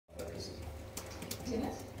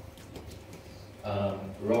Dennis?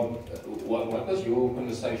 Rob, what was your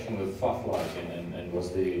conversation with Faf like, and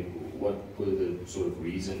what were the sort of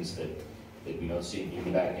reasons that we're not seeing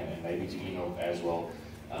him back, and maybe to Enoch as well,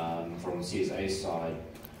 from CSA side?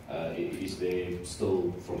 Is there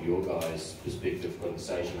still, from your guys' perspective,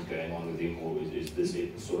 conversations going on with him, or is this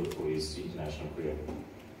it sort of for his international career?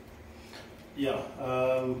 Yeah,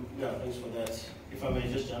 thanks for that. If I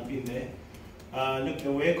may just jump in there. Look,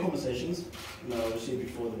 there were conversations, obviously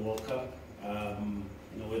before the World Cup,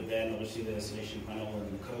 with then obviously the selection panel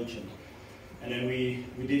and the coach, and then we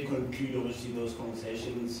did conclude obviously those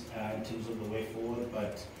conversations in terms of the way forward.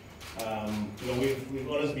 But we've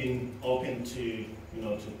always been open to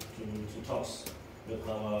to talks with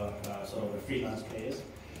our sort of the freelance players,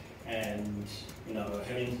 and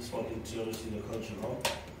having spoken to obviously the coach and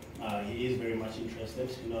Rob, he is very much interested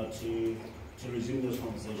to resume those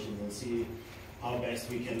conversations and see how best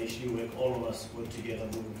we can actually work, all of us work together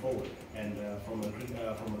moving forward. And from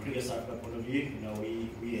a cricket side point of view,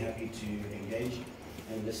 we're happy to engage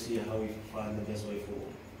and let's see how we find the best way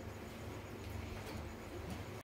forward.